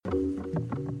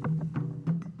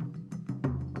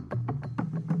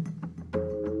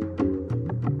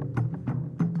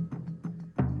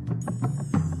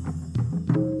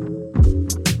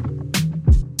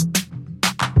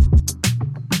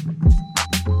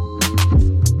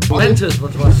Vand til at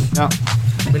sponsorere. Ja.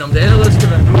 Men om det allerede skal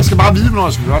være nu. Jeg skal bare vide, hvornår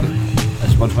jeg skal gøre det.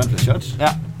 Altså sponsoreret shots. Ja.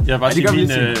 Jeg vil bare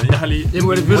sige, jeg har lige... Det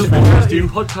må det ville være en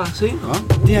podcast senere.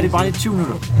 Det her det er bare lige 20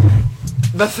 minutter.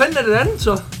 Hvad fanden er det andet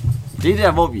så? Det er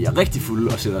der, hvor vi er rigtig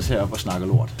fulde og sætter os herop og snakker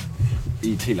lort.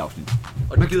 I et helt afsnit.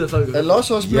 Og det gider folk. Er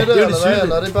Los også med det, eller hvad?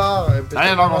 Eller er det bare... Nej,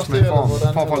 jeg er nok også med for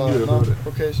folk gider at det.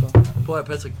 Okay, så. Prøv at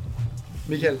Patrick.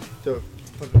 Michael, det var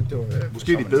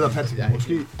måske de bedre Patrick.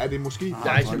 Måske er det måske.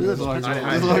 Jeg er ikke bedre for Patrick.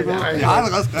 Jeg har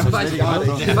allerede skrevet.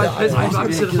 Det er faktisk Patrick,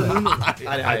 der sætter sig ned. Nej, det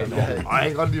har jeg ikke. Jeg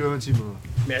kan godt lide være med 10 minutter.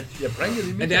 Men jeg brænger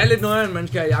lige. Men det er lidt noget, man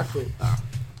skal have jagt på.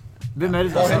 Hvem er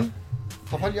det der så?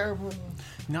 Har folk jakker på?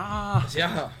 Nå. Altså jeg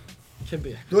har kæmpe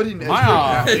jagt. Du har din...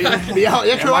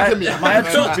 Jeg køber ikke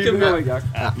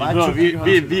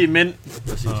dem, Vi er mænd.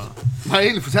 Jeg har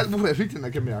egentlig fortalt, hvorfor jeg fik den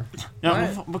her kæmpe jakke. Ja,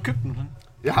 hvor købte du den?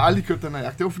 Jeg har aldrig købt den her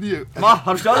jakke. Det var fordi...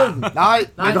 Har du stjålet den? Nej,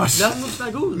 lad os nu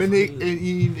snakke ud. men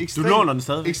i en Du låner den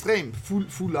stadig. ekstrem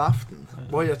fuld aften,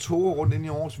 hvor jeg tog rundt ind i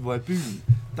Aarhus, hvor jeg i byen,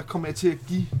 der kom jeg til at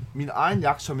give min egen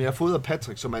jakke, som jeg har fået af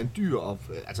Patrick, som er en dyr og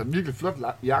altså en virkelig flot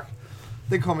jakke.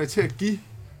 Den kommer jeg til at give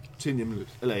til en hjemløs.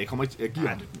 Eller jeg kommer ikke til at give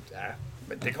ham. Ja,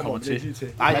 men det kommer man lige til.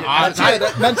 Nej,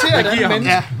 Man ser et andet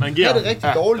menneske. Man giver Er det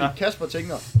rigtig dårligt? Kasper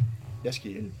tænker, jeg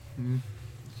skal hjælpe.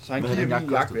 Så han giver min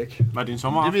jakke væk. Var det en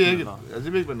sommer? det ved jeg ikke. Altså,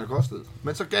 det ved ikke, hvad den har kostet.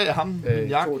 Men så gav jeg ham min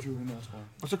jakke, 2200, tror jeg.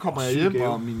 og så kommer jeg hjem,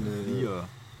 og min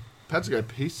Patrick er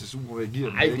pisse sur, hvor jeg giver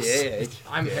den. Nej, det er jeg ikke.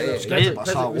 Nej, men Patrick,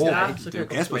 hvis det er, så kan jeg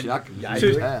Kaspers jakke.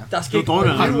 Der skal ikke...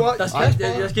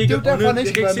 Jeg skal ikke... Det er jo derfor, han ikke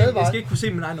skal være med, Jeg skal ikke kunne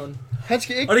se min egen ånd. Han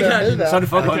skal ikke Og det være kan med. Så er det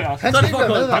for koldt. Han skal ikke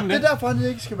være med. Det er derfor, han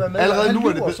ikke skal være med. Allerede nu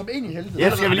er det som en i helvede.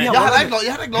 Jeg Jeg har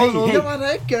da ikke lovet noget. Jeg var da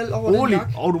ikke gal over den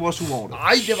jakke. Og du var sur over det.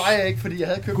 Nej, det var jeg ikke, fordi jeg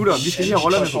havde købt... Gutter, vi skal lige have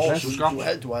rollerne på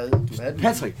plads. Du havde den.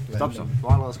 Patrick, stop så. Du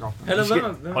har allerede skabt den.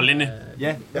 Hallo, Og Linde.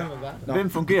 Ja, hvem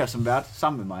fungerer som vært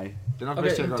sammen med mig? Det er nok Okay.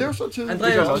 bedst, jeg gør Det er jo det. så tidligt.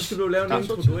 Andreas, du skal du lave en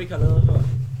intro, du ikke har lavet før.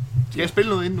 Skal jeg spille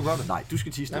noget, inden du gør det? Nej, du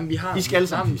skal tisse. Jamen, vi har... I skal alle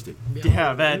sammen tisse. Det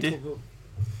her, hvad er det?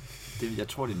 Jeg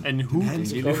tror, det er En hue. en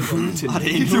lille hue til Det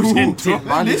er en hue. til en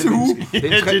meget lille menneske.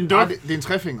 Det er en, det er en det er en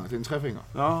trefinger. Det er en trefinger.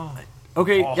 Nå.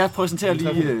 Okay, jeg præsenterer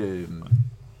lige...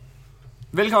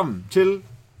 Velkommen til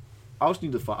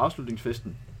afsnittet fra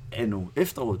afslutningsfesten anno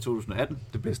efteråret 2018.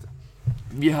 Det bedste.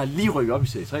 Vi har lige rykket op i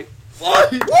serie 3.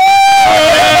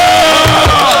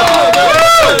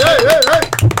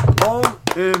 Og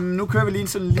nu kører vi lige en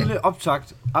sådan lille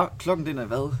optakt. Klokken den er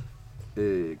hvad?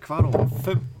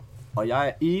 5:15. Og jeg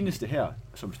er eneste her,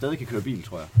 som stadig kan køre bil,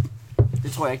 tror jeg.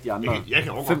 Det tror jeg ikke de andre. Jeg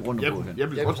kan 5 runder på den. Jeg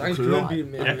vil Jeg godt kan sagtens køre. køre en bil,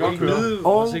 men jeg kan kan godt ikke køre. vide,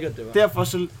 hvor Og sikkert det var. derfor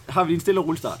så har vi en stille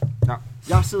rullestart. Ja.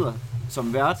 Jeg sidder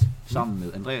som vært sammen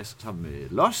med Andreas, sammen med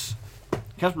Los,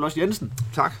 Kasper Los Jensen.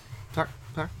 Tak.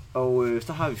 Og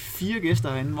så har vi 4 gæster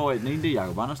herinde, hvor den ene det er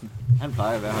Jakob Andersen. Han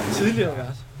plejer at være herinde. Tidligere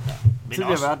vært.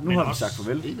 Tidligere vært, nu har vi sagt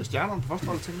farvel. En af stjernerne på første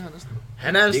hold, tænker jeg næsten.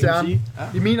 Han er en Det kan man stjerne. sige.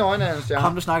 I mine øjne er han en Og stjerne.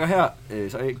 ham, der snakker her,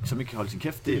 som ikke kan holde sin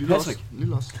kæft, det er Patrick,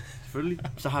 Lille også. selvfølgelig.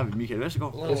 Så har vi Michael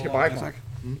Vestergaard Jeg skal brække mig.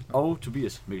 og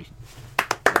Tobias Mikkelsen.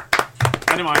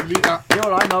 Ja, det er mig. Det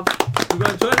var line op. Du kan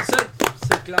eventuelt selv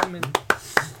sætte klar, men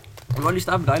Jeg vil godt lige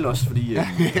starte med dig, Los, fordi...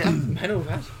 han er jo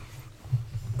vært.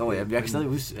 jeg kan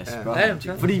stadig spørge Ja, ham.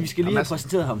 ja. Fordi vi skal lige have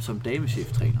præsenteret ham som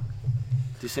damecheftræner.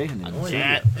 Det sagde han nemlig.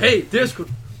 Ja. Hey, det er sgu...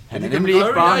 Han er det kan nemlig man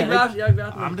ikke Sorry, bare... jeg er ikke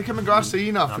vært. Jamen, det kan man gøre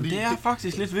senere, fordi... Det er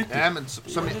faktisk lidt vigtigt. Ja,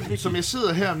 men som jeg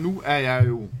sidder her nu, er jeg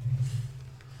jo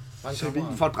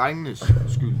for drengenes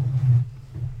skyld.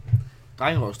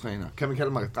 Drengerøvstræner. Kan man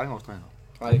kalde mig drengerøvstræner?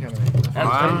 Nej, det kan man ikke.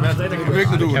 Det kan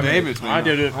ikke, når du er dametræner. Nej,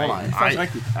 det er det. Nej, Det er faktisk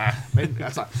rigtigt. Ja, men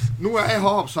altså, nu er jeg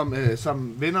heroppe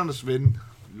som vennernes ven,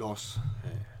 Los.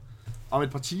 Om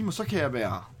et par timer, så kan jeg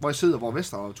være, hvor jeg sidder, hvor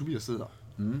Vester og Tobias sidder.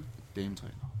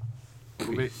 Dametræner.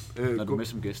 Gå væk. Når du er med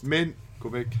som gæst. Men, gå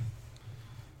væk.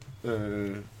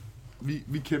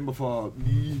 Vi kæmper for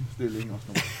ligestilling og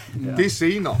sådan noget. Det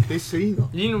er senere.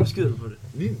 Lige nu skider du på det.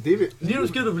 Lige Nu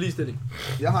skider du på ligestilling.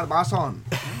 jeg har det bare sådan.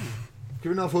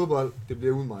 Kan vi noget fodbold? Det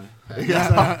bliver uden mig. Ja.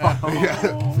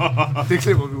 Det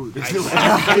klipper vi ud. Det klipper vi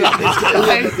ud.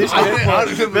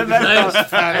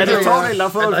 Er det Torvald, der har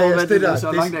fået Andreas, det der,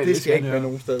 så mange dage? det skal ikke med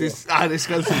nogen steder. Nej, det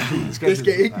skal Det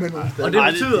skal ikke med nogen steder. Og det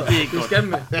betyder, du skal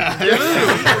med. Jeg ved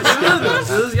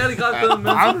det. Det skal det kraftigt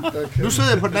med. Nu sidder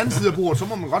jeg på den anden side af bordet, så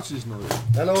må man godt sige sådan noget.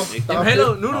 Hallo? Jamen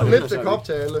hallo, nu er du Flip the kop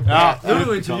til alle. Ja. Nu er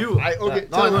du interview. Nej, okay.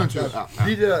 Nå, nu er en tvivl.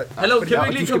 Lige der. Hallo, kan vi ikke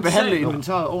Du lige skal komme behandle til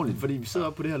inventaret ordentligt, fordi vi sidder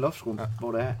oppe på det her loftsrum,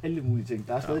 hvor der er alle mulige ting.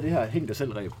 Der er stadig det her hæng dig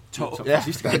selv ræb. Ja.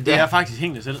 Sidste gang. Det er faktisk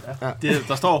hængt dig selv.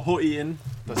 Der står HEN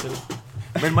dig selv.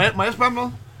 Men må jeg spørge om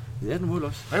noget? Ja, den må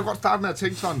også. Jeg kan godt starte med at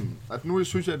tænke sådan, at nu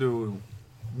synes jeg, det er jo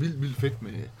vildt fedt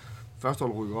med første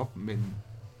hold rykker op, men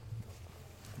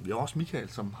vi har også Michael,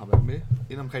 som har været med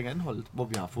ind omkring anholdet, hvor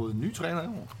vi har fået en ny træner i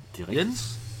år. Det er rigtigt.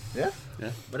 Jens.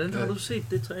 Hvordan har du set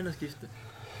det trænerskifte?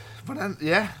 Hvordan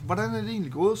er det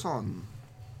egentlig gået sådan?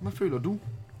 Hvad føler du?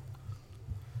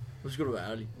 Nu skal du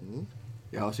være ærlig.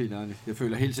 Jeg er også helt ærlig. Jeg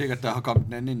føler helt sikkert, at der har kommet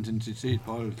en anden intensitet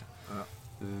på holdet.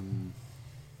 Ja.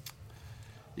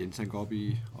 Jens han går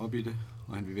op i det,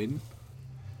 og han vil vinde.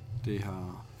 Det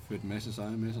har ført en masse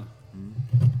sejre med sig.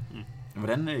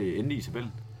 Hvordan endte I i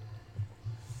tabellen?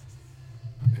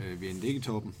 Vi endte ikke i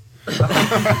toppen.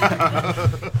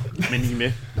 Men I er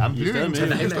med. Jamen, I er stadig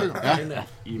med.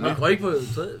 I er med. Går ikke på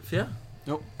 4.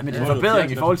 Jo. Men det er en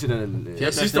forbedring i forhold til den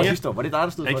sidste år. Var det dig, der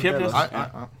stod Er for ikke det? fjerdeplads? Nej.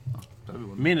 Der er vi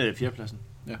vundet. Men fjerdepladsen.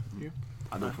 Ja.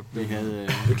 Ej, Vi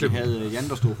havde Jan,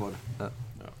 der stod for det.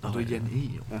 og du er Jan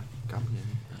E. Jo. Ja. Gammel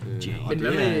Jan E. Og Men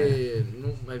hvad det er, med, nu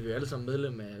er vi jo alle sammen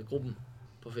medlem af gruppen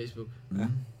på Facebook. Ja.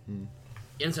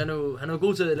 Jens, han er jo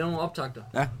god til at lave nogle optagter.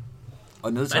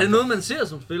 Og Er det noget, man ser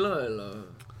som spiller, eller er det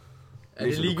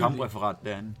Læser du ligegyldigt? kampreferat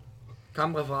derinde?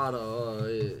 Kampreferater og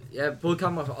både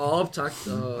kampreferater og optakt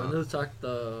og nedtakt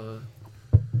og...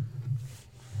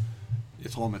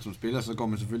 jeg tror, man som spiller, så går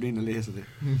man selvfølgelig ind og læser det.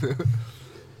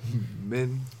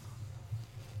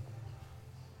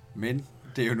 Men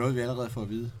det er jo noget, vi allerede får at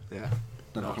vide,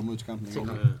 når der kommer ud til kampen.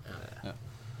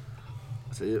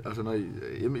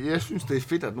 Jeg synes, det er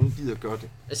fedt, at nogen gider gøre det.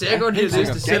 Altså, jeg kan godt lide at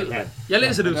læse det selv. Jeg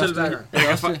læser det jo selv hver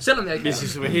gang. Selvom jeg ikke Hvis jeg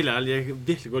skal være helt ærlig, jeg kan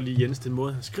virkelig godt lide Jens, den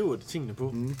måde, han skriver de tingene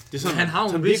på. Det er sådan, han har jo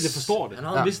så en virkelig vis, forstår det. han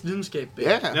har en vis lidenskab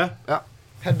bag. Ja.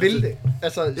 Han vil det.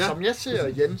 Altså, som jeg ser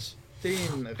Jens, det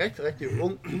er en rigtig, rigtig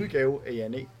ung udgave af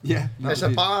Jan E. Ja.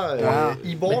 Altså bare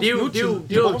i vores Men det er jo, nutid.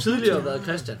 det er jo tidligere været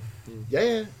Christian.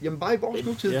 Ja. Jamen bare i vores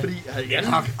nutid, fordi Jan,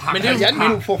 Men det er jo, Jan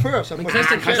kunne forføre sig men på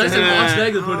Christian har også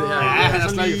slækket på det her. han har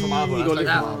snakket for meget på det.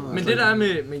 Ja, men det der er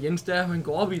med Jens, det er, at han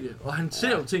går op i det, og han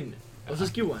ser jo tingene, og så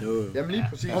skriver han. Jamen lige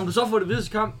præcis. Og om du så får det videre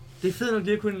til kamp, det er fedt nok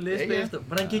lige at kunne læse bagefter.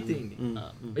 Hvordan gik det egentlig?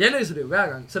 Og jeg læser det jo hver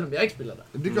gang, selvom jeg ikke spiller der.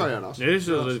 Jamen, det gør jeg da også. Ja, det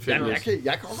synes jeg er fedt. Jamen, jeg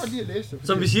kan også godt lide at læse det.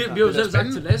 Som vi siger, vi har jo selv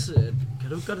sagt til Lasse, at kan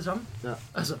du ikke gøre det samme? Ja.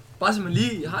 Altså, bare så man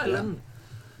lige har et eller andet.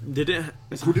 Det er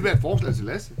det. Kunne det være et forslag til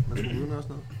Lasse? Man skulle begynde også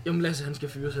noget. Jamen Lasse, han skal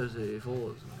fyres her til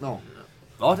foråret. Nå.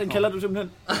 Den kalder du simpelthen.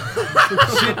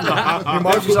 Vi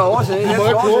må ikke så oversætte. Vi må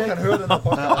ikke håbe, han hører den her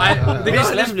podcast. Nej, det kan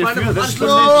Lasse bliver fyret.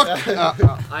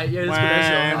 Nej, jeg elsker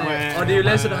Lasse, og det er jo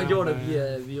Lasse, der har gjort, at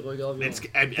vi er rykket op i år.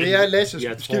 Det er Lasse.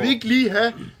 Skal vi ikke lige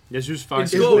have Jeg synes En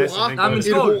faktisk, skål. Lasse, han Nej, gør men det.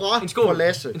 en skål. for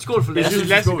Lasse? En skål for Jeg Lasse. synes,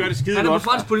 Lasse gør det skide Han er på godt.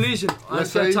 fransk Polynesien, og han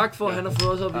siger tak for, at han har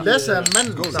fået os op i... Lasse er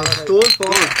manden, der har stået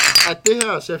for, at det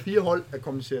her CR4-hold er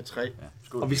kommet til Serie 3.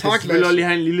 Og vi skal Tak, selvfølgelig Lasse. også lige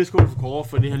have en lille skål for Kåre,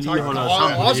 fordi han lige holder os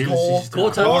sammen. Og også Kåre. sidste.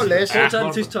 Kåre Kåre Lasse. tager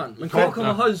den sidste tørn. Men Kåre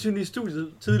kommer højst sandsynligt i studiet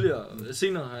tidligere,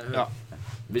 senere har jeg hørt.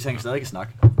 Hvis han stadig kan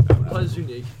snakke. Højst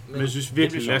sandsynligt ikke. Men jeg synes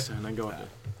virkelig, Lasse, han har gjort det.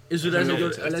 Jeg synes, Lasse har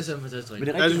gjort det, og Lasse er en fantastisk Men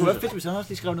træner. det er rigtigt, det kunne være fedt, hvis han også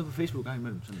lige skrev noget på Facebook gang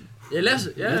imellem. Sådan Ja, Lasse,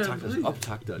 ja.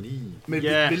 optagter lige. Men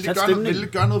Ja, vil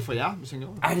det gøre noget for jer, hvis han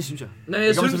gjorde det? Ej, det synes jeg. Nej,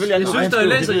 jeg synes, selvfølgelig an på, hvad han der er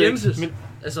skriver. Lasse Det ved jeg ikke. Jenses. Men-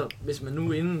 Altså, hvis man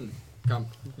nu inden kamp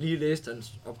lige læste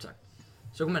hans optag,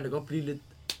 så kunne man da godt blive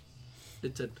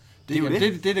lidt tæt. Det er jo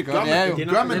det gør, det er jo.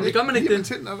 Gør man Men ikke? gør man ikke Bliver det?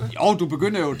 tændt af det? Jo, du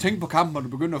begynder jo at tænke på kampen, og du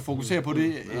begynder at fokusere på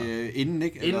det inden,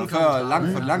 ikke? Inden Eller kampen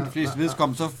før for langt de fleste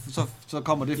vedkommende, så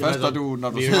kommer det først, når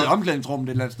du sidder i omklædningsrummet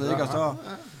et eller andet sted, ikke? Og så,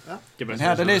 men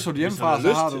her, der læser du det hjemmefra,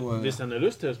 så har du... Hvis han har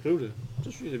lyst til at skrive det,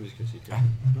 så synes jeg, vi skal sige det.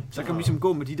 Så kan man ligesom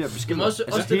gå med de der Jamen beskeder. også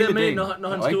det hele der med, dagen, når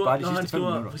han og ikke bare de skriver, sidste 5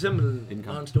 minutter. for eksempel, inden kamp.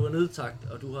 når han skriver nedtakt,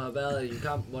 og du har været i en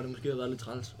kamp, hvor det måske har været lidt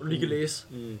træls, og du lige kan læse,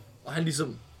 og han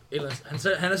ligesom, ellers,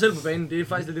 han er selv på banen, det er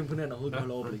faktisk lidt imponerende at overhovedet kan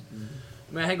holde overblik.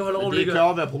 Men han kan holde Men det overblikket, kan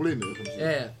også være problemet, kan man sige.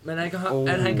 ja, men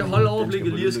han kan holde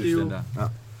overblikket lige at skrive,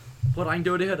 prøv drenge,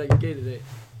 det var det her, der gik galt i dag.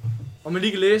 Og man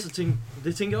lige kan læse og tænke,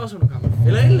 det tænker jeg også under kampen.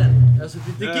 Eller et eller andet. Altså,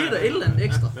 det giver dig et eller andet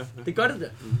ekstra. Det gør det der.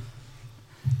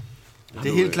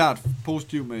 Det er helt klart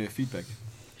positivt med feedback.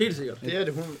 Helt sikkert. Det er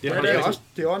det, hun. Ja, Ja, det det er er også,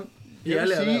 det er også, I jeg vil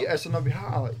alle sige, erhverv. altså når vi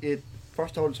har et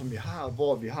førstehold, som vi har,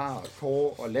 hvor vi har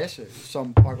Kåre og Lasse,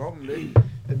 som bakker op om det,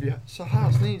 at vi så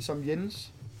har sådan en som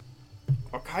Jens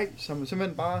og Kai, som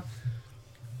simpelthen bare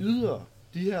yder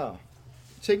de her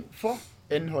ting for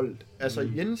anholdet. Altså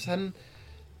Jens, han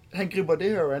griber det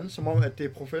her jo an, som om, at det er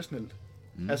professionelt.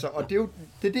 Altså, og det er jo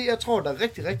det, jeg tror, der er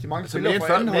rigtig, rigtig mange Altså spillere fra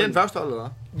mere end anholdet. første hold, eller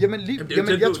hvad? Jamen, lige, Jamen,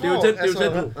 det er jo tæt på.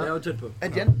 Det er jo tæt på.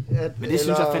 at Jan, Men det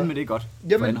synes jeg fandme, det er godt for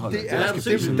Jamen, anholdet. det er er, du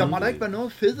sindssygt. der må da ikke være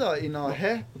noget federe, end at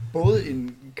have både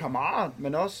en kammerat,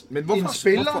 men også Men en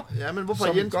spiller. hvorfor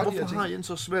som Jens, gør de her hvorfor ting? har Jens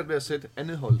så svært ved at sætte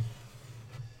andet hold?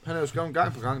 Han har jo skrevet en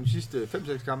gang på gang de sidste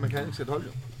 5-6 kampe, man kan ikke sætte hold.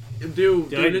 Jamen, det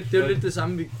er jo lidt det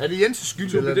samme, vi... Er det Jens' skyld,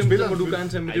 eller er det Det må spillerens du skyld? gerne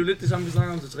tage, men det er jo lidt det samme, vi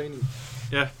snakker om til træning.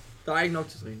 Ja. Der er ikke nok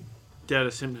til træning. Det er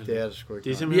det simpelthen. Det er det sgu ikke.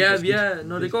 Det er simpelthen Vi er,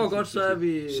 når det går godt, så er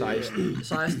vi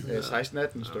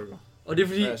 16-18 stykker. Og det er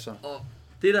fordi, Altså. og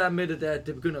det der er med det, der, at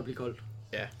det begynder at blive koldt.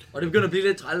 Ja. Og det begynder at blive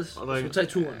lidt træls, Og og der du ikke- skal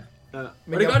tage turen. Ja.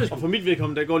 Men det gør det sgu. Og for mit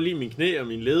vedkommende, der går lige mine knæ og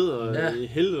mine led og i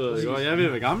helvede, ikke? Og jeg er ved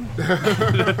at være gammel. Men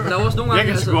der er også nogle Jeg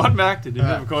gange, kan sgu godt mærke det, det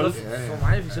er ved koldt. for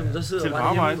mig for eksempel, der sidder Til jeg bare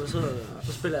arbejde. hjemme, og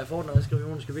så spiller jeg Fortnite, og jeg skriver,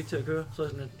 Jonas, skal vi ikke til at køre? Så er jeg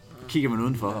sådan lidt, Kigger man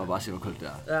udenfor og bare ser, hvor koldt det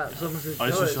er. ja, så er man sådan, Og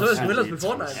jeg synes så også, jeg skal hellere det er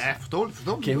spille Fortnite. Ja,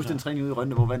 forståeligt. Kan I huske den træning ude i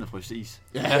Rønne, hvor vandet frøs is?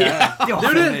 Det er jo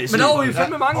det, men der var vi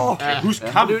fandme mange. Kan I huske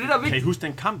kamp? Det er jo det, der er Kan I vigtigt. huske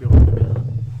den kamp, vi havde?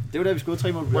 Det var da, vi scorede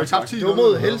 3 mål på Hvor I tabte 10. Det var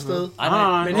mod Helsted.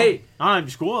 Nej, Men hey, nej, vi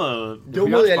scorede. Det var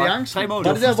mod Alliance. 3 mål.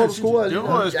 Var det der, hvor du scorede? Det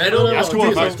var- Ja, det var jeg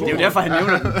scorede faktisk. Det er jo derfor, han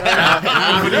nævner den.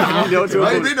 Ja,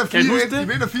 I vinder Kan I huske 4-1. I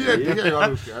vinder 4-1. Det kan jeg godt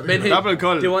huske. Ja, det Men kan hey, jeg. Der blev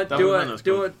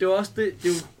koldt. det var også det,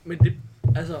 men det,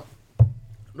 altså,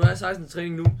 nu er jeg 16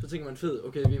 træning nu, så tænker man fed,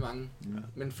 okay, vi er mange.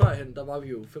 Men førhen, der var vi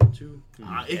jo 25. Nej,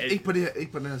 ikke på det her,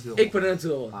 ikke på den her side. Ikke på den her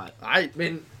tid over. Nej,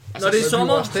 Men Altså, når det er så vi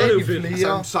sommer, var så er det jo stadig fedt.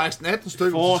 flere. Altså, 16-18 stykker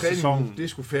til Forårssæsonen. træning, det er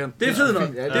sgu fair. Det er fedt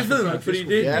nok. Ja, Det er fedt nok, fordi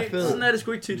det, Ja, det, fedt. sådan er det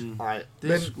sgu ikke tit. Nej, det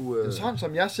Men er sgu... sådan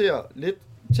som jeg ser lidt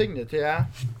tingene, det er,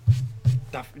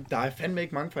 der er fandme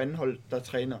ikke mange fra anden hold, der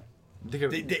træner. det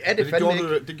er det fandme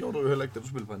ikke. Det gjorde du jo heller ikke, da du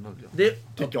spillede på anden hold.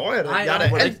 Det gjorde jeg da. Nej, Jeg er da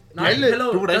nej, alt, nej, alle,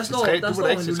 hello, Du var da der ikke til står, træning, der du står var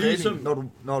da ikke han til jo lige træning,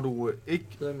 som, når du ikke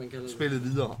hvad man kalder det. spillede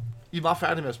videre. I var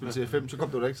færdige med at spille CF5, så kom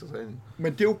du da ikke til træning.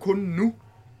 men det er jo kun nu.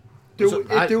 Det er jo,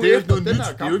 Nej, det er jo det er jo efter ikke den noget her nyt.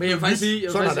 Det er kamp. jo ikke Men jeg vil faktisk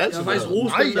sige, Sådan har det altid faktisk været.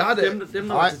 rose Nej, dem, jeg har det. dem,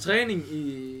 der var Nej. til træning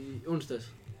i onsdags.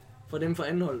 For dem fra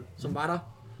anden hold, som var der.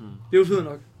 Det er jo fedt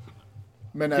nok.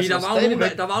 Men Fordi altså, der var jo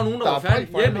nogen, der var nogen, der der var er folk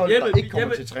færdige. fra anden hold, der ikke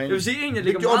kommer til træning. Jeg vil sige, en jeg Det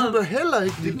ligger gjorde du meget... da heller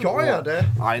ikke. Det gjorde jeg da.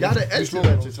 Nej, Jeg har da altid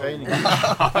været til træning.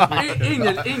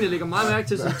 En jeg lægger meget mærke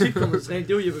til, som tit kommer til træning,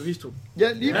 det er jo Jeppe Vistrup.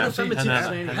 Ja, lige Han er præcis. fandme tit til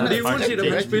træning. han Og det er er uanset, faktisk om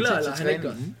han rigtig spiller tit eller til han ikke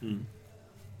gør. træning.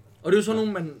 Og det er jo sådan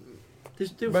nogle, man...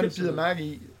 Det er jo Man fedt. bider mærke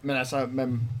i. Men altså,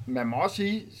 man må også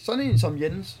sige, sådan en som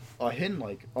Jens og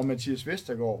Henrik og Mathias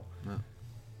Vestergaard,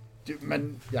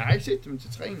 jeg har ikke set dem til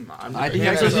træning. Nej, det Jeg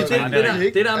kan kan så sige, altså,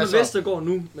 det der med Altså- Vestergaard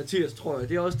nu, Mathias, tror jeg,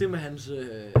 det er også det med hans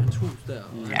hus der.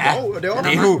 Jo, og det er også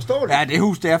det meget forståeligt. ja, det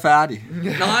hus, det er færdigt.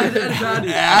 Nej, det er det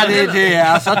færdigt. Ja, det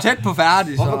er så tæt på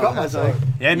færdigt. Hvorfor så, kommer han så ikke?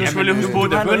 Ja, nu skal vi lige huske på, at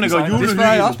du der har begynder at gå noget insight. Det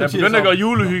spørger julehygge. jeg også, Der Mathias, begynder at gå om.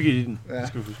 julehygge i den. Ja.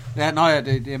 Skal vi huske. Ja, nå ja,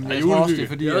 jamen, jeg tror også, det er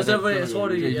fordi... Det er også at- derfor, jeg tror,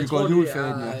 det vi går er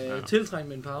juleferien, ja. tiltrængt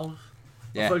med en pause.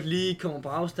 Ja. Og folk lige kommer på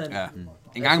afstand. Ja.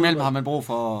 En gang imellem har man brug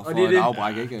for Og det er et det.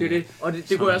 afbræk, ikke? Det er det. Og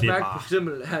det kunne jeg også det er mærke, bare- for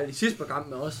eksempel her i de sidste par kampe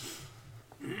med os.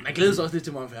 Man glæder sig også lidt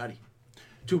til, at man er færdig.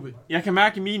 Tube. Jeg kan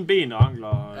mærke i mine ben og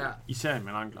ankler, Ja. især i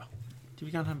mine ankler. De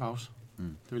vil gerne have en pause. Det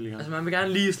vil jeg gerne. Altså man vil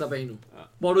gerne lige slappe af nu.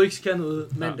 Hvor du ikke skal noget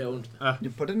mandag og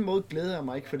onsdag. På den måde glæder jeg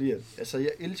mig ikke, fordi altså, jeg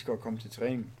elsker at komme til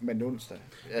træning mandag onsdag.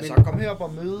 Altså Men- at komme herop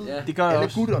og møde Ja. Det gør jeg alle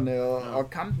også. gutterne og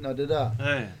kampen og det der.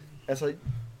 Ja, ja. Altså,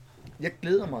 jeg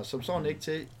glæder mig som sådan ikke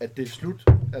til, at det er slut.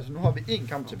 Altså, nu har vi én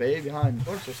kamp tilbage. Vi har en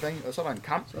onsdagstræning, og så er der en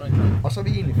kamp. Så er der en kamp. Og så er vi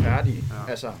egentlig færdige.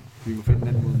 Altså, Vi må finde en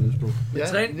anden måde at mødes på.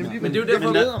 Men det er jo derfor,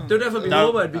 det er jo derfor vi der-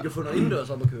 håber, at vi kan få noget indendørs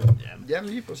op at køre. Jamen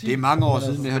lige præcis. Det er mange år Men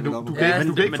siden, det her Du, blev op. du, Ja, kan,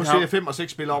 du kan ikke men få der- CF5 og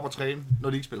 6 spillere op og træne, når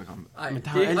de ikke spiller kampe. Nej, Men der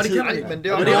det, har og det altid- kan man ikke. Men det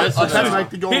er Og jo det er også- også, og det er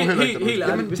ikke, det gjorde du heller ikke, da du helt spillede. ærligt,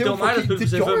 Jamen, hvis det det var var mig, der fordi-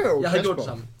 spillede det på gjorde jeg jo, C5, jeg havde gjort det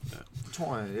Kasper. samme. Det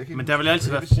tror jeg. Jeg kan Men der vil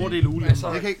altid være fordele og ulemper. Altså,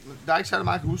 jeg kan ikke, der er ikke særlig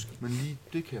meget, jeg kan huske, men lige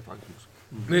det kan jeg faktisk huske.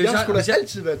 Men jeg skulle da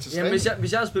altid være til Jamen, træning.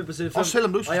 hvis jeg havde spillet på C5, Også selvom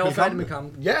du ikke og jeg var skulle færdig med spille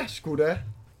kampen. Ja, sgu da.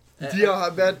 De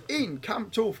har været en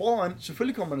kamp, 2 foran.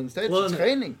 Selvfølgelig kommer den stadig Brødrene. til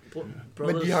træning.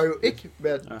 Men de har jo ikke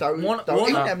været... Der er jo, Warner, der er jo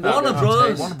ingen af dem, der har Warner været til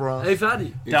Brothers. træning. Warner Brothers. Er I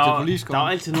færdige? Der er police jo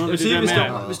altid noget Jeg med vil det sige,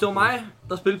 der med... hvis det var mig,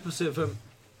 der spillede på C5,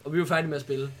 og vi var færdige med at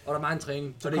spille, og der var en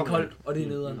træning, og det er kom koldt, og det er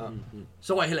nederen,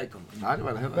 så var jeg heller ikke kommet. Nej, det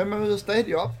var der heller Men ikke. man møder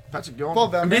stadig op Patrick gjorde for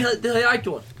at være Men med. det havde jeg ikke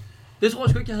gjort. Det tror jeg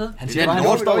sgu ikke, jeg havde. Han siger, at han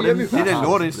lort står hjemme i det er den København.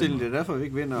 lortindstilling, det er derfor, vi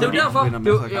ikke vinder. Det er jo derfor. vinder Det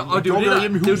er jo- masser af kampe. og det er jo Det det, var der,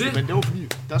 hjemme i det er jo huset, det. men det var fordi,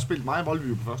 der spillede mig og Voldby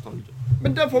på første hold.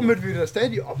 Men derfor mødte vi da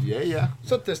stadig op. Ja, ja.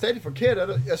 Så er det stadig forkert, er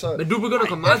det? Altså, Men du begynder at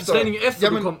komme meget til træning efter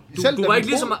du kom. Du var ikke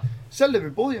lige så meget... Selv da vi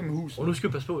boede hjemme i huset. Og nu skal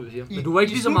vi passe på, hvad vi siger. Men I- du var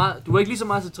ikke i lige så slut- meget, du var ikke lige så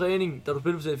meget til træning, da du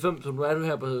spillede på C5, som du er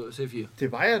her på C4.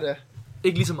 Det var jeg da.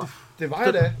 Ikke lige så meget. Det var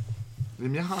jeg da.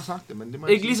 Jamen, jeg har sagt det, men det må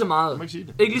jeg Ikke lige så Jeg meget. må ikke sige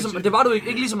det. Ikke lige så, det var du ikke.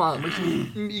 Ikke lige så meget.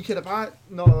 I kan da bare,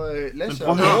 når Lasse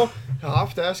og Kåre har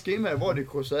haft deres schema, hvor det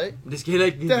krydser af. Men det skal heller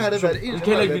ikke blive Der en har det diskussion. været en, Det der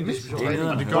skal heller har ikke blive en været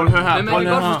diskussion. Prøv at høre her. Men man Prøv kan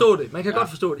at godt høre forstå det. Man kan godt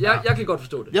forstå det. Jeg kan godt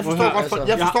forstå det. Jeg forstår, Prøv godt, at folk, høre,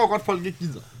 jeg altså, forstår godt, folk ikke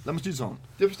gider. Lad mig sige det sådan.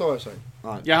 Det forstår jeg så ikke.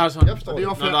 Jeg har sådan... Jeg forstår Og det er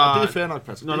det. også fair, Når der- og det er fair nok,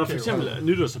 Patrick. Når Det der kan for jeg eksempel godt. er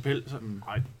nytårsappel, så...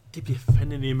 Nej, det bliver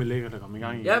fandme nemme lækkert at komme i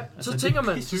gang i. Ja, så det tænker er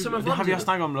man, pissehyggeligt. så ser man Det frem har vi til også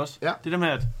snakket om også. Ja. Det der med,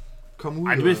 at Kom ud.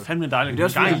 ej, det er fandme dejligt. Men det er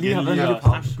også at komme fordi, i lige gang har igen været lige lidt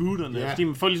at snakke med gutterne. Ja. Fordi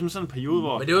man får ligesom sådan en periode,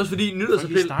 hvor... Men det er også fordi folk lige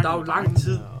nytårsappel, snakker der er jo om lang drengene,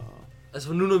 tid. og- Altså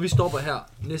for nu når vi stopper her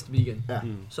næste weekend,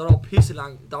 så er der jo pisse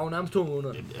langt. Der er jo nærmest 2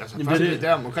 måneder. Altså,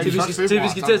 til vi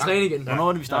skal til at træne igen. Hvornår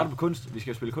er det, vi starter på kunst? Vi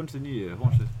skal spille kunst inde i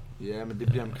Hornslet. Ja, men det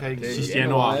bliver omkring sidste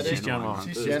januar.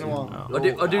 Og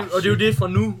det er jo det fra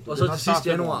nu, og så til sidste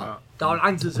januar. Der er jo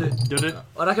lang tid til. Det er det.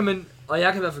 Og der kan man, og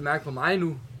jeg kan i hvert fald mærke på mig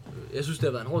nu, jeg synes det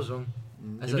har været en hård sæson.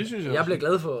 Altså, det synes jeg bliver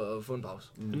glad for at få en pause.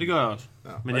 Men det gør jeg også.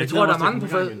 Men jeg tror, der er mange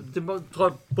på det tror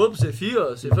jeg både på C4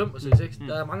 og C5 og C6,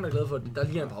 der er mange, der er glade for, at der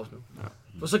lige er en pause nu.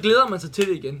 For så glæder man sig til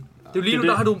det igen. Det er jo lige nu,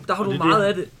 der har du meget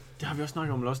af det. Det har vi også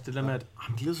snakket om også, det der med, at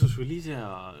man glæder sig jo lige til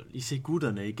at se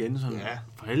gutterne igen, sådan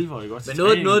for helvede, ikke også?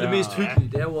 Men noget af det mest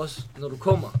hyggelige, det er jo også, når du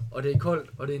kommer, og det er koldt,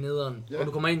 og det er nederen, og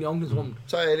du kommer ind i omklædningsrummet,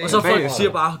 og så folk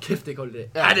siger bare, kæft, det er koldt det.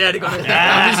 Ja, det er det godt.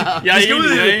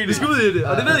 Vi skal ud i det,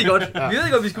 og det ved I godt. Vi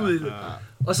ved godt, vi skal ud i det.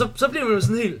 Og så bliver man jo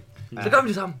sådan helt, så gør vi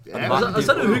det sammen. Og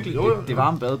så er det jo hyggeligt. Det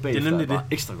varme bad bagefter det var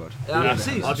ekstra godt. Ja,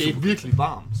 præcis. Og det er virkelig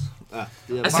varmt. Ja,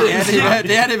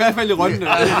 det er det i hvert fald i runden. Det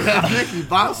er virkelig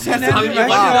varmt.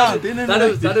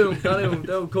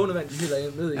 Der er jo kogende vand, de hælder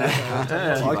ned i.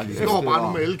 Det går bare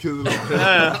nu med elkedler.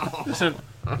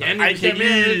 Ja, jeg kan ikke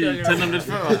lige tænde dem lidt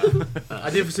før. Ej,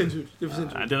 det er for sindssygt. Det er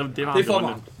for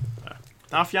varmt.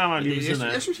 Der er fjernvarme lige ved siden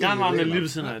af. Fjernvarme er lige ved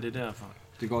siden af, det er derfor.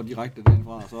 Det går direkte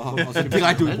derindfra, og så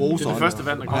direkte ud i bruseren. Det er det første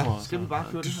vand, der kommer. Skal vi bare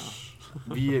køre det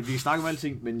her? Vi snakker om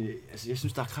alting, men altså, jeg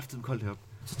synes, der er kraftigt koldt heroppe.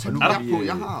 Så tænker jeg på,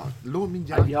 jeg har lånt min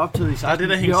jakke. Vi har optaget i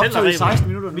 16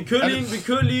 minutter. Vi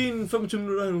kører lige en 25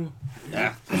 minutter nu. Ja.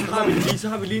 Så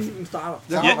har vi lige en starter.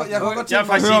 Jeg kan godt tænke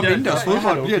mig at høre om indendørs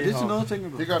fodbold. Bliver det til noget, tænker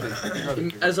du? Det gør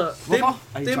det. Altså,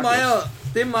 det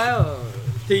er mig og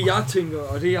det jeg tænker,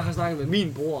 og det jeg har snakket med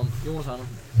min bror om, Jonas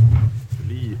Andersen.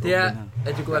 Det er,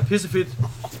 at det kunne være pissefedt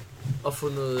at få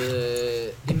noget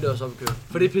indendørs opkøre.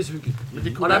 For det er pissehyggeligt.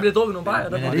 Og der bliver drukket nogle bajer.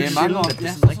 Det er mange år. Det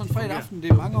er sådan en fredag aften,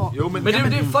 det er mange år. Jo, men det er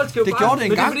det, folk skal jo det bare... gjorde det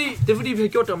engang. Det er fordi, vi har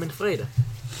gjort det om en fredag.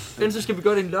 Enten så skal vi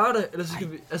gøre det en lørdag, eller så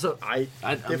skal vi... Altså... Nej,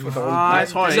 det er for dårligt. Nej,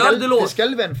 tror jeg det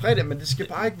skal være en fredag, men det skal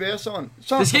bare ikke være sådan.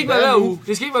 Det skal ikke være hver uge.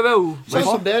 Det skal ikke være hver uge. Så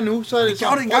som det er nu, så er det... Det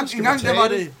gjorde det engang, der var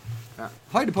det...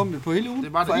 højdepunktet på hele ugen.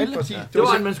 Det var det lige præcis. Det var,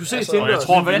 at man skulle se til. Jeg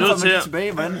tror, vi er nødt til at...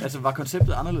 tilbage, hvordan, altså, var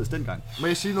konceptet anderledes dengang? Må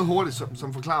jeg sige noget hurtigt,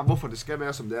 som forklarer, hvorfor det skal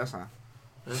være, som det er, så?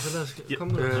 Ja, så lad os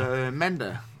komme med.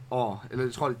 Mandag, eller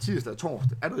jeg tror det er tirsdag og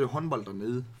torsdag, er der jo håndbold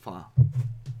dernede fra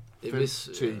 5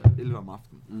 til 11 om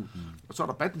aftenen. Og så er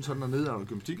der badminton dernede, og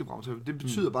gymnastik og brag. Det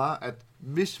betyder bare, at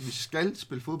hvis vi skal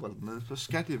spille fodbold dernede, så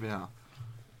skal det være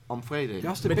om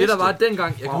fredagen. Men det der var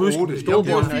dengang, jeg kan huske, det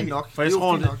er fint nok. For jeg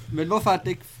tror det. Men hvorfor det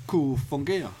ikke kunne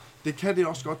fungere? Det kan det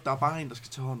også godt. Der er bare en, der skal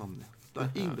tage hånd om det. Der er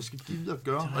en, der skal gide at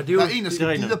gøre. Og det er jo, der er en, der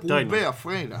skal gide at bruge hver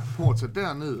fredag på at tage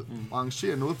derned og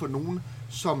arrangere noget for nogen,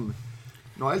 som,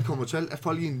 når alt kommer til alt, er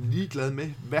folk egentlig ligeglade med,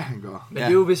 hvad han gør. Men det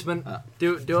er jo, hvis man...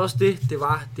 Det er også det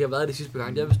har været det sidste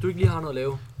gang. Det er, hvis du ikke lige har noget at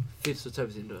lave, fedt, så tager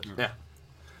vi til indendørs. Ja.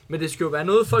 Men det skal jo være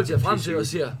noget, folk ser frem til og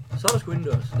siger, så er der sgu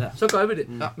indendørs. Ja. Så gør vi det.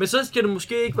 Ja. Men så skal det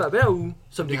måske ikke være hver uge,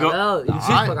 som det har været i de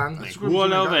sidste par gange.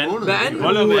 Hver anden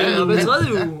uge eller hver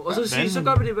tredje uge. Og så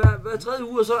gør vi det hver tredje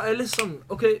uge, og så er alle sådan,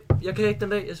 okay, jeg kan ikke den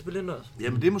dag, jeg spiller indendørs.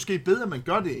 Jamen det er måske bedre, at man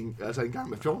gør det en gang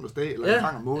med 14. dag, eller en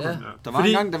gang om måneden. Ja. Der var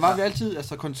en gang, der var vi altid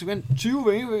altså konsekvent 20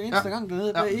 hver eneste gang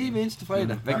dernede, hver eneste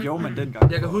fredag. Hvad gjorde man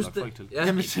dengang? Jeg kan huske det.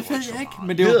 Jamen det ved jeg ikke,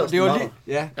 men det var lige...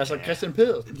 Ja. Altså Christian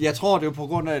Pedersen. Jeg tror, det var på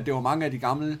grund af, at det var mange af de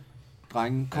gamle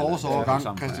drenge,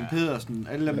 Korsovergang, Christian Pedersen,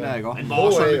 alle dem der, ikke også? Man var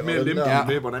også lidt mere lempeligt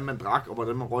med, hvordan man drak, og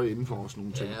hvordan man røg indenfor og sådan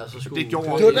nogle ting. Det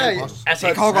gjorde det også. Altså,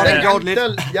 det kan godt have gjort lidt.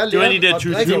 Det var de der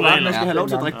 20 regler. Man skal have lov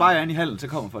til at drikke bajer ind i hallen, så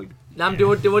kommer folk. Nej, men det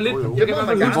var lidt...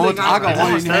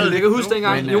 Jeg kan huske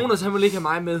dengang, Jonas han ville ikke have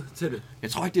mig med til det.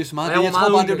 Jeg tror ikke, det er så meget det. Jeg tror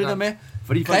bare, det var det der med,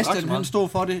 fordi Christian han stod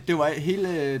for det. Det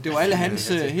var alle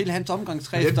hans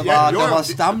omgangskreds, der var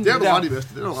stammen der.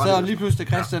 Så lige pludselig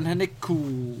Christian, han ikke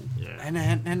kunne...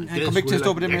 Han kom ikke til at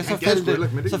stå på det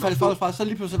med, så faldt folk fra. Så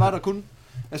lige pludselig var der kun...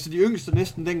 Altså de yngste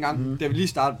næsten dengang, da vi lige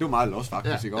startede, det var meget los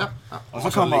faktisk, ikke? Og så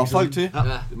kommer folk til. Ja,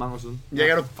 det er mange år siden.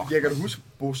 Jeg kan du huske,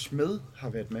 Bo Smed har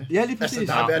været med. Ja, lige præcis.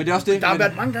 Altså, men det er også det. Der har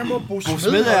været mange gange, hvor Bo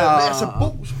Smed er... Altså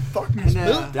Bo fucking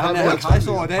Smed. Han er 50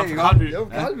 år i dag, ikke? Jo,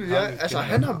 Karlby, ja. Altså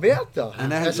han har været der.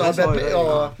 Han er altså, har været med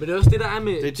og... Men det er også det, der er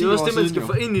med... Det er også det, man skal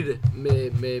få ind i det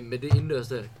med det indendørs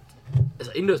der.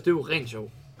 Altså indendørs, det er jo rent sjov.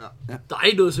 Der er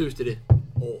ikke noget seriøst i det.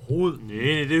 Overhovedet. Nej,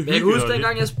 det er hyggeligt. Men jeg kan huske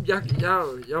dengang,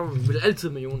 jeg ville altid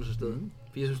med Jonas afsted.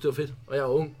 Fordi jeg synes, det var fedt. Og jeg var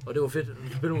ung, og det var fedt.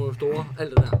 Vi spillede med store, alt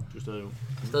det der. Du er stadig ung.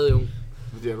 Stadig ung.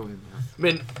 Det er du.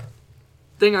 Men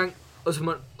dengang, og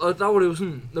der var det jo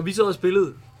sådan, når vi så og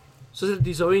spillede, så satte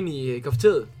de så ind i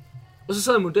kafeteriet. Og så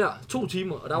sad man der 2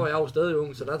 timer, og der var jeg jo stadig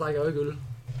ung, så der drak jeg jo ikke øl.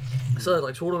 Så sad jeg og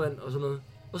drak sodavand og sådan noget.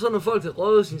 Og så når folk havde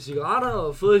røget sine cigaretter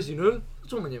og fået sine øl, så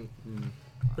tog man hjem.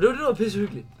 Og det var pisse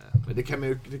hyggeligt. Men det kan man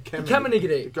jo kan man ikke i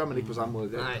dag. Det gør man ikke på samme måde.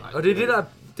 Nej, og det er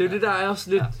det der er også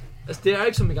lidt... Altså, det er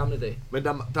ikke som i gamle dage. Men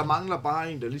der mangler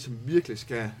bare en, der ligesom virkelig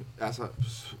skal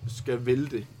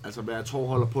vælte. Altså være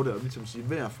tovholder på det, og ligesom sige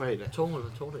hver fredag. Tovholder.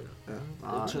 Ja.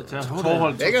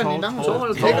 Tovholder. Lækker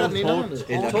den i navnet.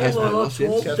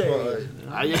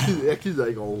 Nej, jeg gider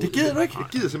ikke overhovedet. Det gider du ikke? Jeg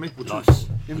gider simpelthen ikke bruge tid.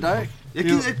 Jamen, der er ikke. Jeg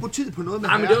gider ikke bruge tid på noget med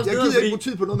Jeg gider ikke bruge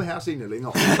tid på noget med herrescenen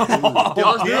længere. Det er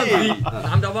også nederen, fordi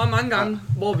der var mange gange,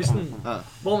 hvor vi sådan,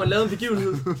 hvor man lavede en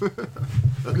begivenhed.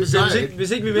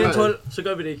 Hvis ikke vi vinder 12, så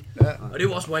gør vi det ikke. Og det er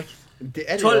jo også whack. Det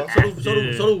er det 12, jo.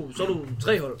 så er du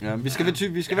 3 hold. Ja, vi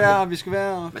skal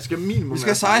være Man skal minimum. vi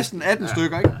skal 16-18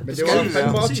 stykker, ikke? Men det var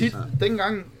fandme også tit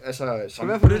dengang, altså... Det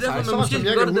er derfor, man måske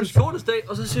skal gøre det den 14. dag,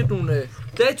 og så sætte nogle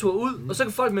datoer ud, og så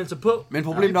kan folk melde sig på. Men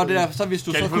problemet er det der, så hvis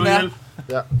du så kunne være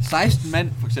 16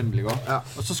 mand for eksempel, ikke?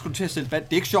 Og så skulle du til at sætte band.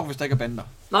 Det er ikke sjovt, hvis der ikke er bander.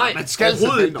 Nej, man skal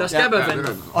overhovedet ikke. Der skal være bander.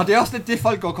 Og det er også lidt det,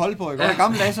 folk går kolde på, ikke? Og i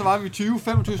gamle dage, så var vi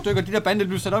 20-25 stykker. De der bander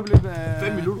blev sat op i løbet af...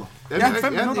 5 minutter. Ja,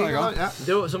 5 minutter,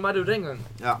 ikke? Så var det jo dengang.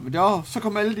 Ja, men det var, så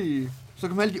kom alle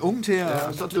de unge til at...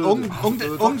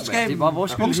 Ungskab. Det var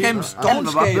vores ungskabens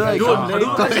dogenskab.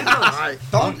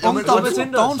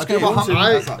 Dogenskab.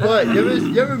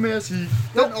 Jeg vil mere sige,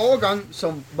 den overgang,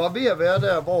 som var ved at være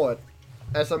der, hvor at,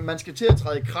 altså, man skal til at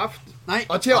træde i kraft,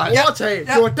 og til at overtage, det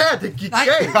var der, det gik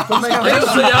galt.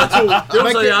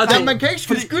 Man kan ikke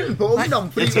skyde skylden på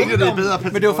ungdommen, fordi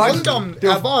ungdommen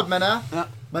er, hvor man er.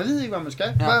 Man ved ikke, hvad man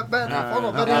skal. Hvad er der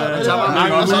foregår? Hvad er det? Så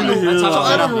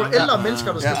er der nogle ældre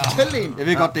mennesker, der skal fortælle en,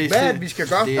 hvad vi skal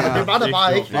gøre. Det var der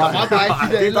bare ikke. Der var bare ikke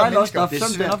de der ældre mennesker. Det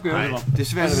er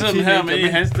svært at sidde her med i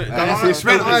hans... Det er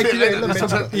svært at ikke de der ældre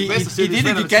mennesker. I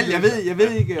det gik galt, jeg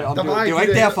ved ikke, om det var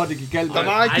ikke derfor, det gik galt. Der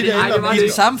var ikke de der ældre mennesker. I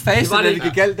den samme fase, da det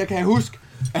gik galt, der kan jeg huske,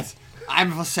 at... Ej,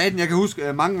 men for satan, jeg kan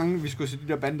huske mange gange, vi skulle sætte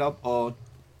de der bander op, og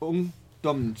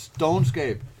ungdommens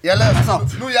dogenskab. Ja, lad os.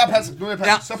 Nu er jeg passet.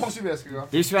 Så prøv at se, hvad jeg skal gøre.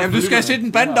 Det er svært. Jamen, du skal sætte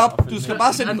en band op. Du skal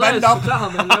bare sætte en band op.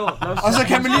 Og så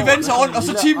kan man lige vende sig rundt, og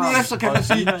så 10 minutter efter kan man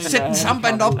sige, sæt den samme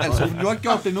band op, altså. Du har ikke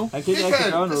gjort det nu. Det skal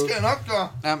jeg nok gøre.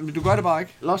 Ja, men du gør det bare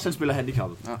ikke. Lars, han spiller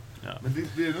handicappet.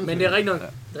 Men det er rigtigt nok.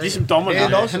 Ligesom dommeren. Han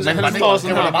står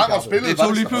sådan her. Det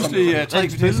tog lige pludselig 3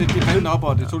 kvarter at sætte de band op,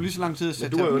 og det tog lige så lang tid at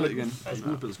sætte dem ud igen.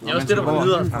 Jeg også det, der var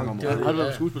videre. Har du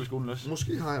været på skuespillerskolen også?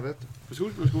 Måske har jeg været det. På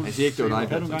skuespillerskolen? Jeg siger ikke, det var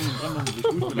dig.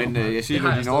 Men jeg siger,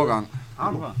 det er din overgang.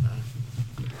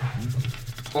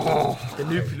 Den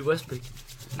nye Pille Westbæk.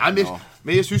 Nej,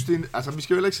 men jeg synes, det er altså, vi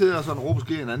skal jo heller ikke sidde og sådan råbe og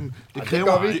skrige hinanden. Det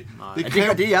kræver... Det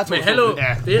kræver det, jeg tror. Men hallo,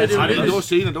 det her det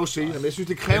var senere, men jeg synes,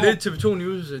 det kræver... Det er TV2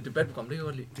 News debatprogram, det kan jeg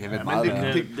godt lide. Det har været meget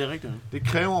det er rigtigt. Det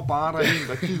kræver bare, at der er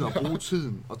en, der gider at bruge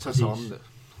tiden og tage sig om det.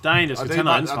 Der er en, der skal tage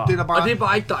noget ansvar. Og det er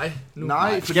bare ikke dig nu.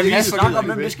 Nej, skal vi lige snakke om,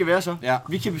 hvem det skal være så? Ja.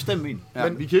 Vi kan bestemme en. Ja,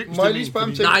 vi kan ikke må jeg lige spørge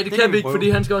om ting? Nej, det kan vi ikke, fordi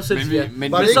han skal også selv sige.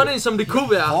 Men sådan en, som det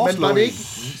kunne være. Men var det ikke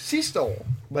sidste år?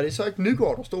 Var det så ikke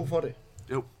Nygaard, der stod for det?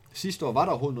 Jo. Sidste år var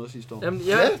der overhovedet noget sidste år. Jamen,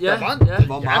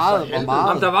 Hvor meget?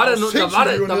 Jamen, der var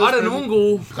der nogen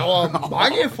gode. Der var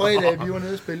mange fredage, vi var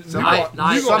nede og spille. Nej,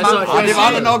 det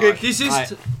var der nok ikke. De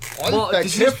sidste... Hold da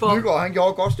kæft, Nygaard, han gjorde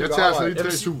et godt stykke arbejde. Jeg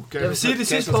vil sige, det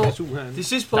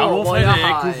sidste år, hvor jeg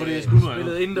har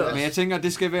spillet indendørs. Men jeg tænker,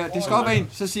 det skal også være en,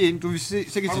 så siger en, du vil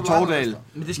sikkert til Tovdal.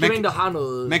 Men det skal være en, der har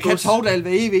noget... Man kan Tovdal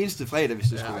hver evig eneste fredag, hvis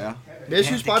det skal være. Men jeg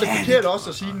synes bare, det er forkert også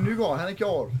at sige, at Nygaard, han har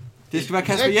gjort det skal være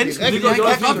Kasper Jensen. Det kan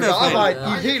godt være arbejde i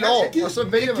et helt år, og så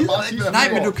vælger man bare at sige...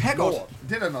 Nej, men du kan godt.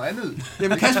 Det er da noget andet.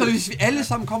 Jamen Kasper, hvis vi alle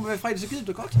sammen kommer hver fredag, så gider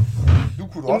du godt. Du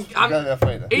kunne også gerne være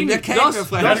fredag. Jeg kan ikke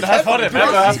være fredag. Hvad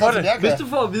gør han for det? Hvis du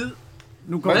får at vide,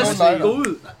 nu kommer Mads, gå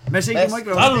ud. Mads, ikke, må ikke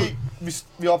være ude.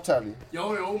 Vi optager lige. Jo,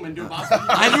 men det er jo bare fordi...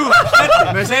 Nej, nu!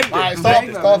 Nej,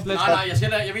 stop. Nej,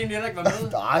 jeg vil egentlig heller ikke være med.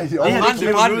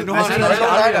 Nej, nu har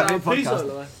han priser,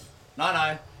 eller hvad?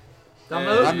 Nej. Der er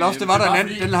med. Jamen også, det var der en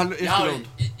anden, den har efterlånt.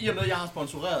 I og med, jeg har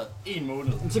sponsoreret 1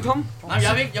 måned. Så kom. Nej,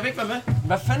 jeg vil ikke være med.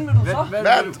 Hvad fanden vil du så?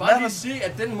 Jeg vil bare lige sige,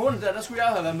 at den måned der skulle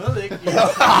jeg have været med, ikke? Jo,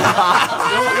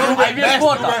 vi har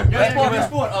spurgt dig. Vi har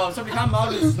spurgt, og så blev kampen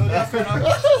aflyst.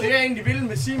 Det jeg egentlig ville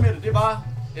med sige med det var,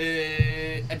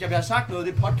 at jeg vil have sagt noget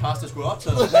af det podcast, der skulle have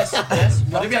optaget.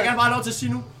 Og det vil jeg gerne bare have lov til at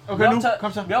sige nu. Okay, nu.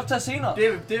 Kom så. Vi optager senere. Det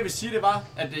jeg vil sige, det var,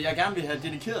 at jeg gerne vil have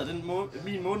dedikeret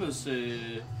min måneds...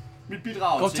 mit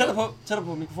bidrag til... Tættere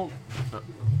på mikrofonen.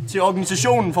 Til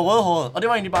organisationen for Rødhåret, og det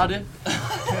var egentlig bare det.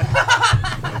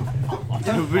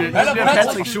 Nu bliver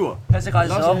Patrick sur. Patrick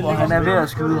rejser op, og han er ved at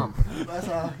skyde ham.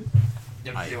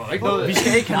 Jamen, det var ikke noget... Vi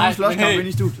skal ikke have nogen slåskamp ind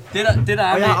i studiet. Det der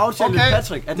er... Og jeg har aftalt med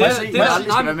Patrick, at Mads ikke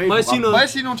aldrig skal være med i programmet. Må jeg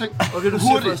sige nogle ting? Okay, du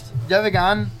siger først. Jeg vil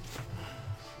gerne...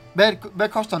 Hvad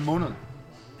koster en måned?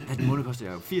 En måned koster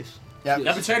jeg jo 80.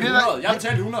 Jeg betalte 100. Jeg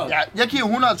betalte 100. Ja, jeg giver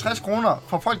 150 kroner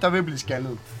for folk, der vil blive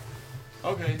skaldet.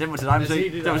 Okay. Den var til dig med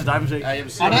se. Den var til dig med se. Ja, jeg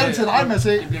vil se. Og den er til dig med at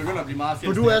se. Det bliver begyndt at blive meget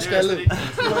For du er skaldet.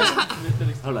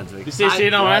 Hold altså ikke. Vi ses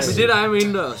senere, Mads. Men det der er med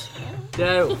indendørs, det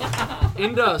er jo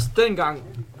indendørs dengang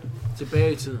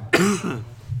tilbage i tiden.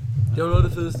 Det var noget af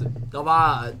det fedeste. Der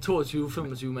var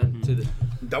 22-25 mand til det.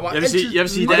 Der var Jeg vil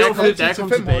sige,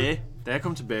 da jeg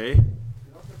kom tilbage,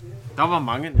 der var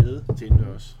mange nede til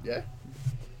indendørs. Ja.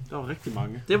 Der var rigtig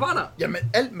mange. Det var der. Jamen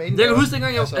alt med Jeg kan huske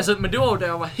dengang, men det var jo da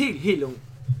jeg var helt ung.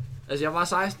 Altså jeg var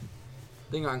 16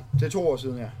 dengang. Det er 2 år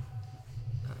siden, ja.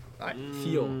 Nej,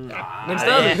 4 år. Ja. Men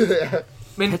stadig.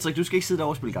 Men Patrick, du skal ikke sidde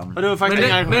derovre og spille gammel. Og det var faktisk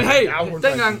men hey,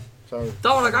 dengang, Sorry. der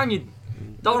var der gang i den.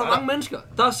 Der var der mange mennesker.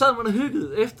 Der sad man og hyggede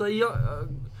efter i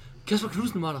Kasper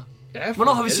Knudsen var der. Ja,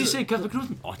 Hvornår har vi sidst set Kasper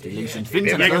Knudsen? Det er længe siden.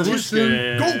 Findes Jeg kan han huske,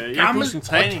 God gammel, en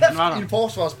træning, han var der. en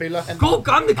forsvarsspiller. God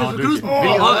gamle Kasper Knudsen.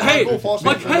 Og hey,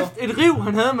 hvor kæft et riv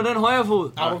han havde med den højre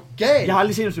fod. Er du gal? Jeg har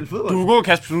aldrig set ham spille fodbold. Du er god,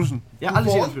 Kasper Knudsen. Jeg har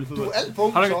aldrig set ham spille Du fodbold. er alt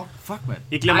på, Har du så. Fuck, mand.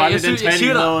 I glemmer aldrig den træning,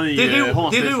 han havde i det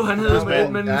riv han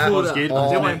havde med den fod der. skete. Det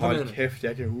var Hold imponerende. kæft,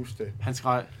 jeg kan huske det. Han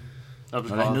skreg. Det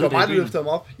var mig, der løftede ham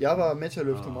op. Jeg var med til at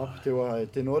løfte ham op. Det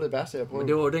er noget af det værste, jeg prøvede. Men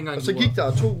det var jo dengang, Og så gik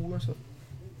der 2 uger,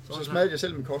 så smadrede jeg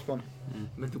selv mit korsbånd.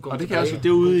 Men du kom Og det kan også, det er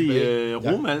ude i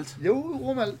Romalt. Jo,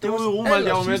 Romal. Det var ude i Romalt,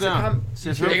 jeg var med der.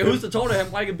 Jeg kan huske, at Torte han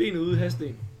brækkede benet ude i Hasten.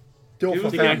 Det var Det kan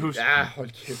jeg forfærdeligt. huske. Ja, hold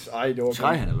kæft. Ej, det var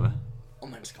Skreg han, eller hvad? Og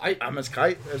man skreg. Ja, man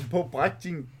skreg. Altså på at brække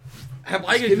din... Han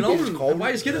brækkede knoglen. Han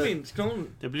brækkede skidtebensknoglen.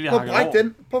 Det blev jeg På at hakket brække over.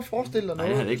 den. På at forestille dig noget.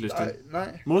 det havde jeg ikke lyst til.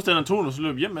 Nej. Modstanderen tog den, og så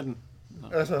løb hjem med den.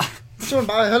 Altså, så var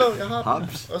bare, hallo, jeg har den.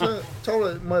 Og så tog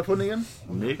det, må jeg få den igen?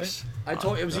 Nix. Ej,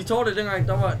 jeg vil sige, Torte dengang,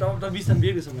 der viste han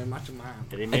virkelig som en macho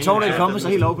man. Er Tordal kommet så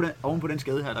helt oven på den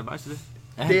skade her, der er bare til det?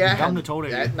 Er han Det er den gamle han.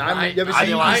 Tordal? Ja, nej, men jeg vil Ej,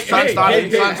 sige,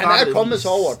 nej, han er kommet så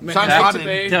over den. Men Så han han er startede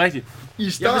ikke tilbage. Det er rigtigt. I Jeg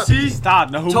vil starten, sige,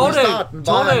 Starten af Tordal, starten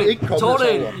var han ikke kommet så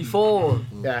Tordal over. i foråret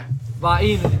ja, var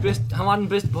en af de bedste. Han var den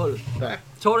bedste på holdet. ja.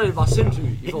 Tordal var sindssyg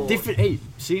i Det foråret. er fedt. Hey,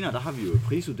 senere der har vi jo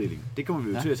prisuddeling. Det kommer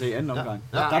vi jo til at tage i anden omgang.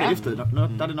 Der er det efter, der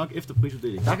er det nok efter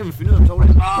prisuddeling. Der kan vi finde ud af, om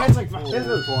Tordal. Patrick, for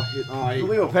helvede.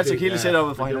 Nu river Patrick hele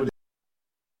setupet fra helvede.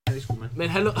 Men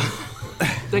hallo,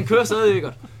 den kører stadig ikke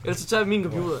godt. Ellers så tager jeg min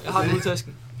computer. Jeg har den ude i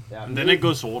tasken. Men den er ikke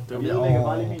gået sort. Det Jeg lægger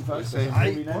bare lige min første.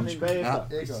 Ej, min anden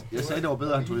bagefter. Jeg sagde, det var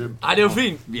bedre, han tog hjem. Ej, det er jo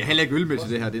fint. Vi har heller ikke øl med til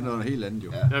det her, det er noget helt andet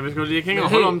jo. Ja, vi skal jo lige ikke hænge Men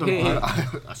og holde om dem. hey.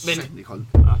 Men ikke hold.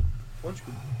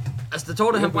 Altså, da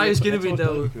Torte han brækkede skinneben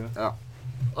derude. Ja.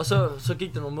 Og så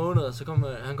gik der nogle måneder, så kom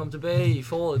han kom tilbage i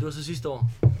foråret. Det var så sidste år.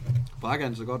 Brækker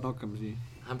han så godt nok, kan man sige.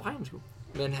 Han brækkede sgu.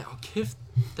 Men kæft,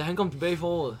 da han kom tilbage i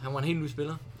foråret, han var en helt ny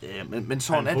spiller. Ja, men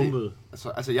sådan er det.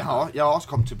 Altså jeg har også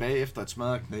kommet tilbage efter et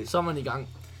smadret knæ. Så er man i gang.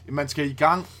 Man skal i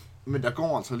gang, men der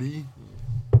går altså lige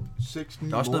 6-9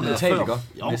 Der er også noget måneder mentalt, før.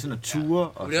 ikke? Med sådan at ture.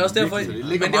 Og Men det er også derfor, virkelig, det men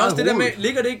ligger det er også meget det der med, hovedet.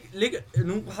 ligger det ikke,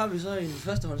 nu har vi så en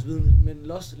førstehåndsvidne, men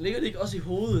ligger det ikke også i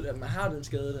hovedet, at man har den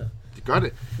skade der? Det gør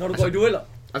det. Når du går i dueller.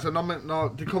 Altså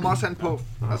når det kommer også an på,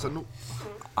 altså nu,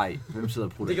 Ej, hvem sidder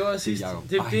og prutter? Det kan også sidst. Jacob.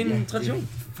 Det er en tradition.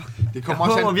 det Jeg kommer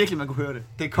også håber an, virkelig, man kunne høre det.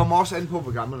 det kommer også an på,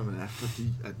 hvor gammel man er, fordi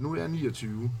at nu er jeg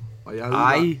 29, og jeg er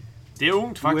Ej, Det er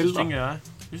ungt faktisk, ældre. tænker jeg.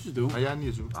 Jeg synes, det er ungt. og jeg er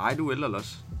 29. ej, du er ældre,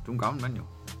 Los. Du er en gammel mand jo.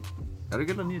 Er du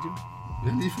ikke ældre end 29?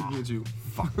 Jeg er lige fyldt 29.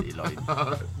 Fuck, det er løgn.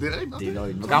 Det er rigtigt. Det er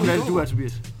løgn. Hvor gammel er det, du er,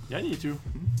 Tobias? Jeg er 29.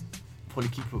 Prøv lige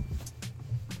at kigge på dem.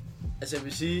 Altså jeg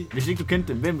vil sige, Hvis ikke du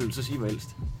kendte dem, hvem vil du så sige var ældst?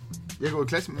 Jeg går i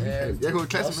klasse med Michael. Jeg går i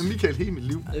klasse med Michael hele mit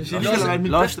liv. jeg vil sige, Michael er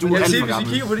mit bedste. Du er jeg vil alt sige, for hvis vi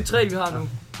gammel. kigger på de tre, vi har nu,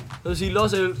 så vil sige,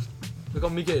 Los er ældst, så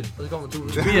kommer Michael, og så kommer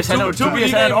Tobias. Tobias, han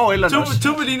er et år ældre end os.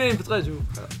 Tobias ligner en på 23.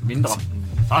 Mindre.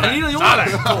 Han ligner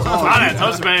Jonas. Sådan,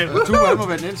 tag tilbage. Tue, han må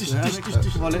være den ældste.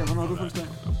 Hvornår er du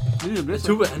fuldstændig? Lige om lidt.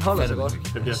 Tuba, han holder sig godt.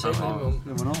 Det bliver så.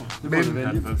 Hvornår? Det må det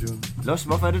være. Los,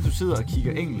 hvorfor er det, du sidder og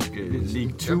kigger engelsk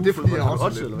League 2? Jamen, det er fordi, jeg Har er du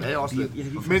også eller lidt. hvad? Ja, jeg er også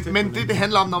lidt. Men det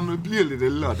handler om, når man bliver lidt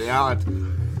ældre, det er,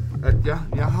 at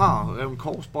jeg har revet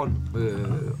korsbånd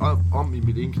om i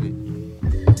mit ene knæ.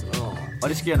 Og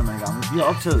det sker, når man er gammel. Vi har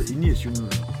optaget i 29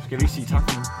 minutter. Skal vi ikke sige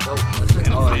tak for nu?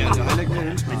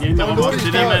 Men jeg indrømmer også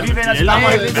det der med, Vi vender at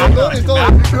tilbage. Det er noget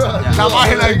historie, vi kører. Der var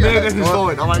heller ikke mere i den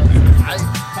historie. Der var ikke.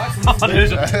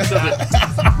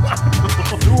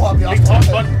 Nu har vi også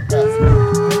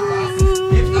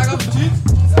Vi snakker om tit.